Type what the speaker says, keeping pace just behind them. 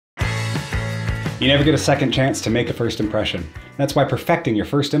You never get a second chance to make a first impression. That's why perfecting your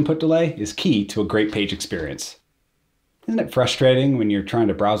first input delay is key to a great page experience. Isn't it frustrating when you're trying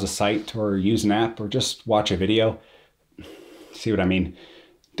to browse a site or use an app or just watch a video? See what I mean?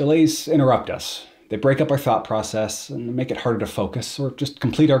 Delays interrupt us. They break up our thought process and make it harder to focus or just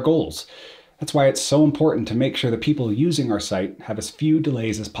complete our goals. That's why it's so important to make sure the people using our site have as few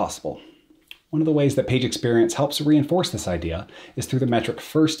delays as possible. One of the ways that page experience helps reinforce this idea is through the metric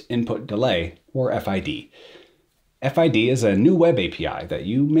first input delay, or FID. FID is a new web API that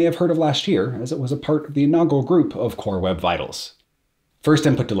you may have heard of last year, as it was a part of the inaugural group of Core Web Vitals. First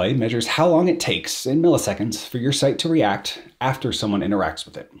input delay measures how long it takes in milliseconds for your site to react after someone interacts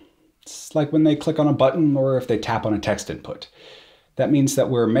with it. It's like when they click on a button or if they tap on a text input. That means that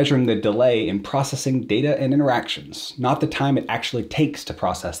we're measuring the delay in processing data and interactions, not the time it actually takes to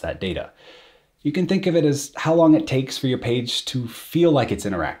process that data. You can think of it as how long it takes for your page to feel like it's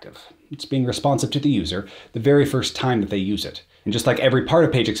interactive. It's being responsive to the user the very first time that they use it. And just like every part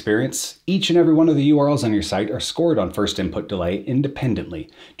of page experience, each and every one of the URLs on your site are scored on first input delay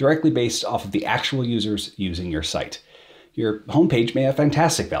independently, directly based off of the actual users using your site. Your homepage may have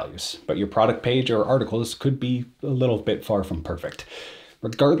fantastic values, but your product page or articles could be a little bit far from perfect.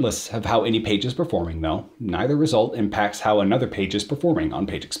 Regardless of how any page is performing though, neither result impacts how another page is performing on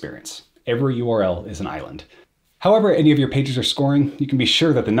page experience. Every URL is an island. However any of your pages are scoring, you can be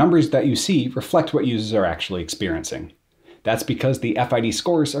sure that the numbers that you see reflect what users are actually experiencing. That's because the FID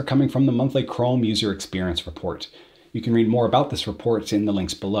scores are coming from the monthly Chrome User Experience Report. You can read more about this report in the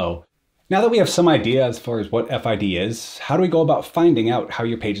links below. Now that we have some idea as far as what FID is, how do we go about finding out how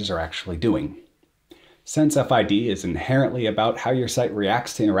your pages are actually doing? Since FID is inherently about how your site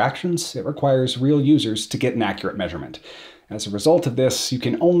reacts to interactions, it requires real users to get an accurate measurement. As a result of this, you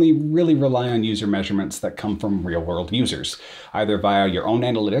can only really rely on user measurements that come from real-world users, either via your own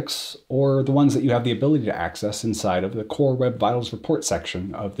analytics or the ones that you have the ability to access inside of the Core Web Vitals report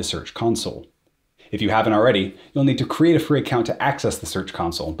section of the Search Console. If you haven't already, you'll need to create a free account to access the Search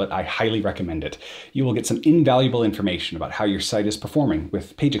Console, but I highly recommend it. You will get some invaluable information about how your site is performing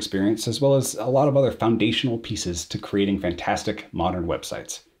with page experience, as well as a lot of other foundational pieces to creating fantastic modern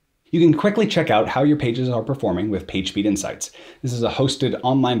websites. You can quickly check out how your pages are performing with PageSpeed Insights. This is a hosted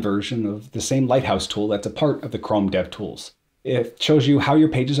online version of the same Lighthouse tool that's a part of the Chrome DevTools. It shows you how your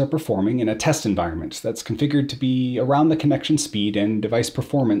pages are performing in a test environment that's configured to be around the connection speed and device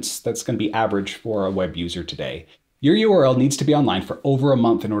performance that's going to be average for a web user today. Your URL needs to be online for over a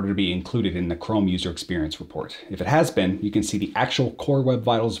month in order to be included in the Chrome User Experience Report. If it has been, you can see the actual Core Web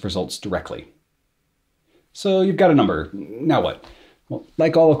Vitals results directly. So you've got a number. Now what? Well,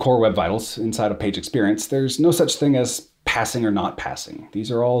 like all of Core Web Vitals inside of Page Experience, there's no such thing as passing or not passing. These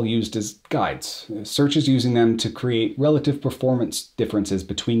are all used as guides. Search is using them to create relative performance differences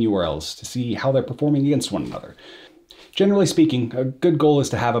between URLs to see how they're performing against one another. Generally speaking, a good goal is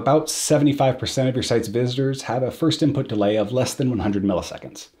to have about 75% of your site's visitors have a first input delay of less than 100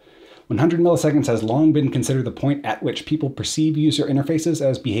 milliseconds. 100 milliseconds has long been considered the point at which people perceive user interfaces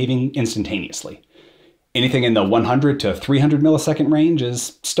as behaving instantaneously. Anything in the 100 to 300 millisecond range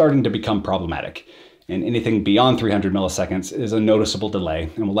is starting to become problematic, and anything beyond 300 milliseconds is a noticeable delay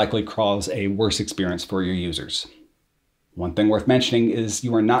and will likely cause a worse experience for your users. One thing worth mentioning is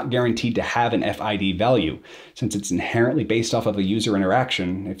you are not guaranteed to have an FID value. Since it's inherently based off of a user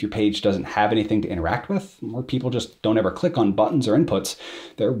interaction, if your page doesn't have anything to interact with, or people just don't ever click on buttons or inputs,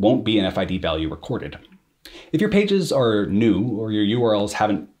 there won't be an FID value recorded. If your pages are new or your URLs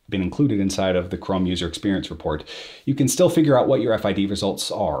haven't been included inside of the Chrome User Experience Report, you can still figure out what your FID results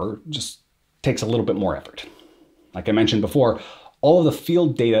are, just takes a little bit more effort. Like I mentioned before, all of the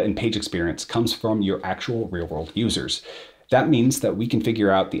field data in page experience comes from your actual real-world users. That means that we can figure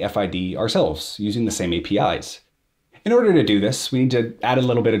out the FID ourselves using the same APIs. In order to do this, we need to add a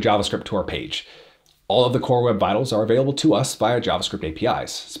little bit of JavaScript to our page. All of the Core Web Vitals are available to us via JavaScript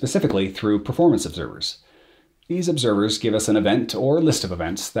APIs, specifically through performance observers. These observers give us an event or list of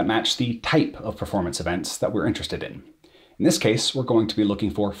events that match the type of performance events that we're interested in. In this case, we're going to be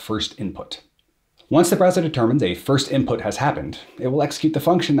looking for first input. Once the browser determines a first input has happened, it will execute the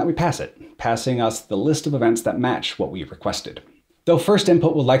function that we pass it, passing us the list of events that match what we requested. Though first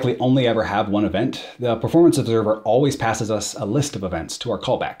input will likely only ever have one event, the performance observer always passes us a list of events to our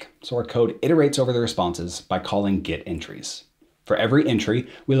callback, so our code iterates over the responses by calling getEntries. For every entry,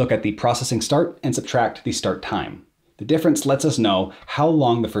 we look at the processing start and subtract the start time. The difference lets us know how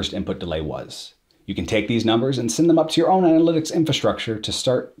long the first input delay was. You can take these numbers and send them up to your own analytics infrastructure to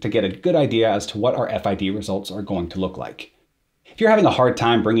start to get a good idea as to what our FID results are going to look like. If If you're having a hard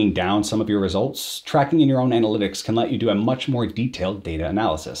time bringing down some of your results, tracking in your own analytics can let you do a much more detailed data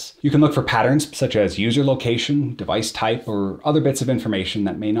analysis. You can look for patterns such as user location, device type, or other bits of information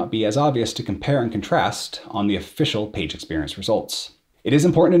that may not be as obvious to compare and contrast on the official page experience results. It is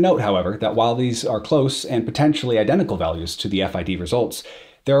important to note, however, that while these are close and potentially identical values to the FID results,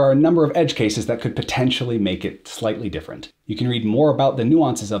 there are a number of edge cases that could potentially make it slightly different. You can read more about the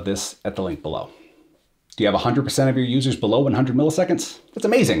nuances of this at the link below. Do you have 100% of your users below 100 milliseconds? That's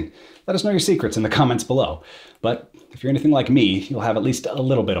amazing. Let us know your secrets in the comments below. But if you're anything like me, you'll have at least a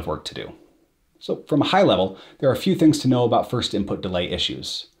little bit of work to do. So from a high level, there are a few things to know about first input delay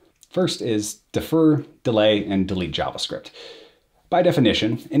issues. First is defer, delay, and delete JavaScript. By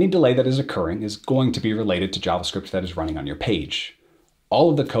definition, any delay that is occurring is going to be related to JavaScript that is running on your page.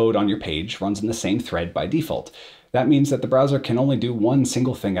 All of the code on your page runs in the same thread by default. That means that the browser can only do one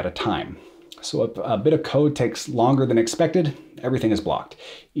single thing at a time. So if a bit of code takes longer than expected, everything is blocked.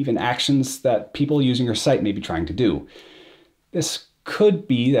 Even actions that people using your site may be trying to do. This could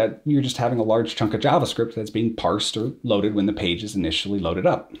be that you're just having a large chunk of JavaScript that's being parsed or loaded when the page is initially loaded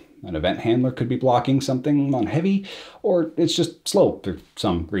up. An event handler could be blocking something on heavy, or it's just slow for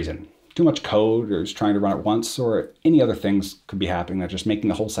some reason. Too much code, or it's trying to run it once, or any other things could be happening that's just making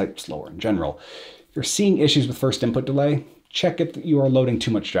the whole site slower in general. If you're seeing issues with first input delay, check if you are loading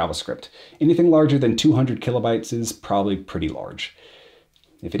too much JavaScript. Anything larger than 200 kilobytes is probably pretty large.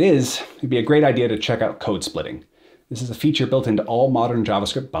 If it is, it'd be a great idea to check out code splitting. This is a feature built into all modern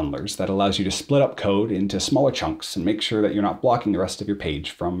JavaScript bundlers that allows you to split up code into smaller chunks and make sure that you're not blocking the rest of your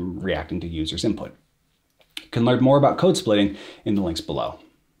page from reacting to users' input. You can learn more about code splitting in the links below.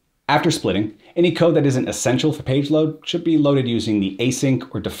 After splitting, any code that isn't essential for page load should be loaded using the async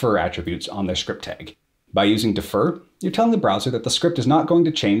or defer attributes on their script tag. By using defer, you're telling the browser that the script is not going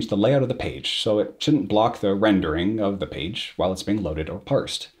to change the layout of the page, so it shouldn't block the rendering of the page while it's being loaded or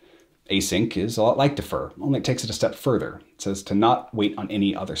parsed. Async is a lot like defer, only it takes it a step further. It says to not wait on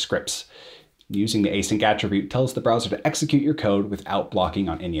any other scripts. Using the async attribute tells the browser to execute your code without blocking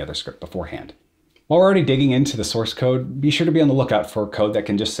on any other script beforehand. While we're already digging into the source code, be sure to be on the lookout for code that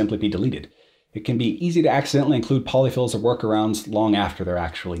can just simply be deleted. It can be easy to accidentally include polyfills or workarounds long after they're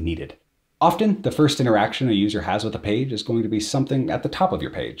actually needed. Often, the first interaction a user has with a page is going to be something at the top of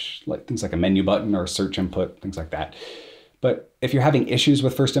your page, like things like a menu button or a search input, things like that. But if you're having issues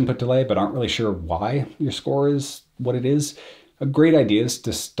with first input delay but aren't really sure why your score is what it is, a great idea is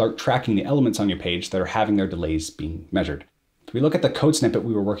to start tracking the elements on your page that are having their delays being measured. If we look at the code snippet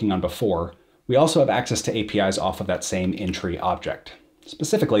we were working on before, we also have access to APIs off of that same entry object.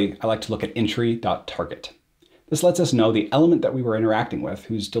 Specifically, I like to look at entry.target. This lets us know the element that we were interacting with,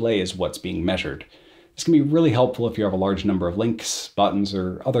 whose delay is what's being measured. This can be really helpful if you have a large number of links, buttons,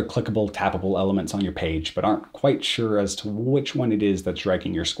 or other clickable, tappable elements on your page, but aren't quite sure as to which one it is that's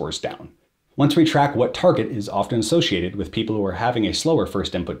dragging your scores down. Once we track what target is often associated with people who are having a slower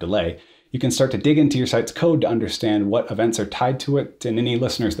first input delay, you can start to dig into your site's code to understand what events are tied to it and any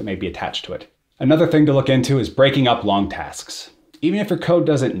listeners that may be attached to it. Another thing to look into is breaking up long tasks. Even if your code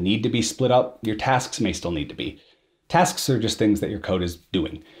doesn't need to be split up, your tasks may still need to be. Tasks are just things that your code is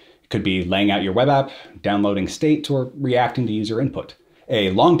doing. It could be laying out your web app, downloading state, or reacting to user input.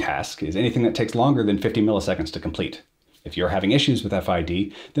 A long task is anything that takes longer than 50 milliseconds to complete. If you're having issues with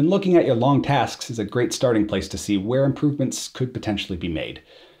FID, then looking at your long tasks is a great starting place to see where improvements could potentially be made.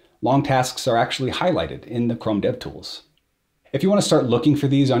 Long tasks are actually highlighted in the Chrome DevTools. If you want to start looking for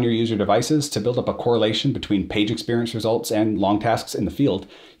these on your user devices to build up a correlation between page experience results and long tasks in the field,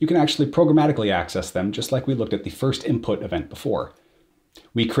 you can actually programmatically access them just like we looked at the first input event before.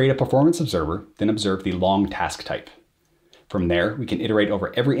 We create a performance observer, then observe the long task type. From there, we can iterate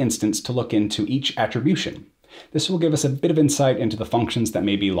over every instance to look into each attribution. This will give us a bit of insight into the functions that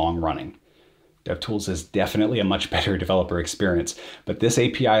may be long running. DevTools is definitely a much better developer experience, but this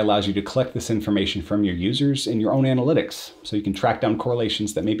API allows you to collect this information from your users in your own analytics, so you can track down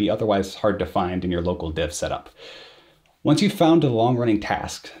correlations that may be otherwise hard to find in your local dev setup. Once you've found a long-running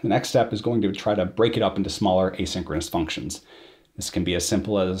task, the next step is going to try to break it up into smaller asynchronous functions. This can be as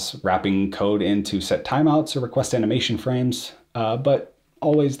simple as wrapping code into set timeouts or request animation frames, but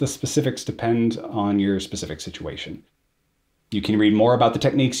always the specifics depend on your specific situation. You can read more about the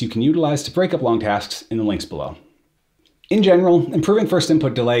techniques you can utilize to break up long tasks in the links below. In general, improving first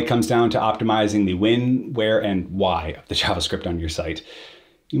input delay comes down to optimizing the when, where, and why of the JavaScript on your site.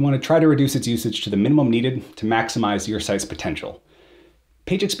 You want to try to reduce its usage to the minimum needed to maximize your site's potential.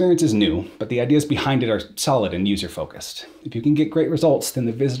 Page experience is new, but the ideas behind it are solid and user-focused. If you can get great results, then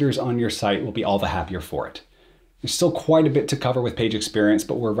the visitors on your site will be all the happier for it. There's still quite a bit to cover with page experience,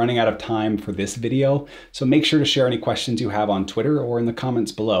 but we're running out of time for this video, so make sure to share any questions you have on Twitter or in the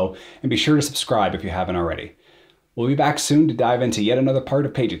comments below, and be sure to subscribe if you haven't already. We'll be back soon to dive into yet another part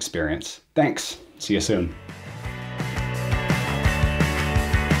of page experience. Thanks. See you soon.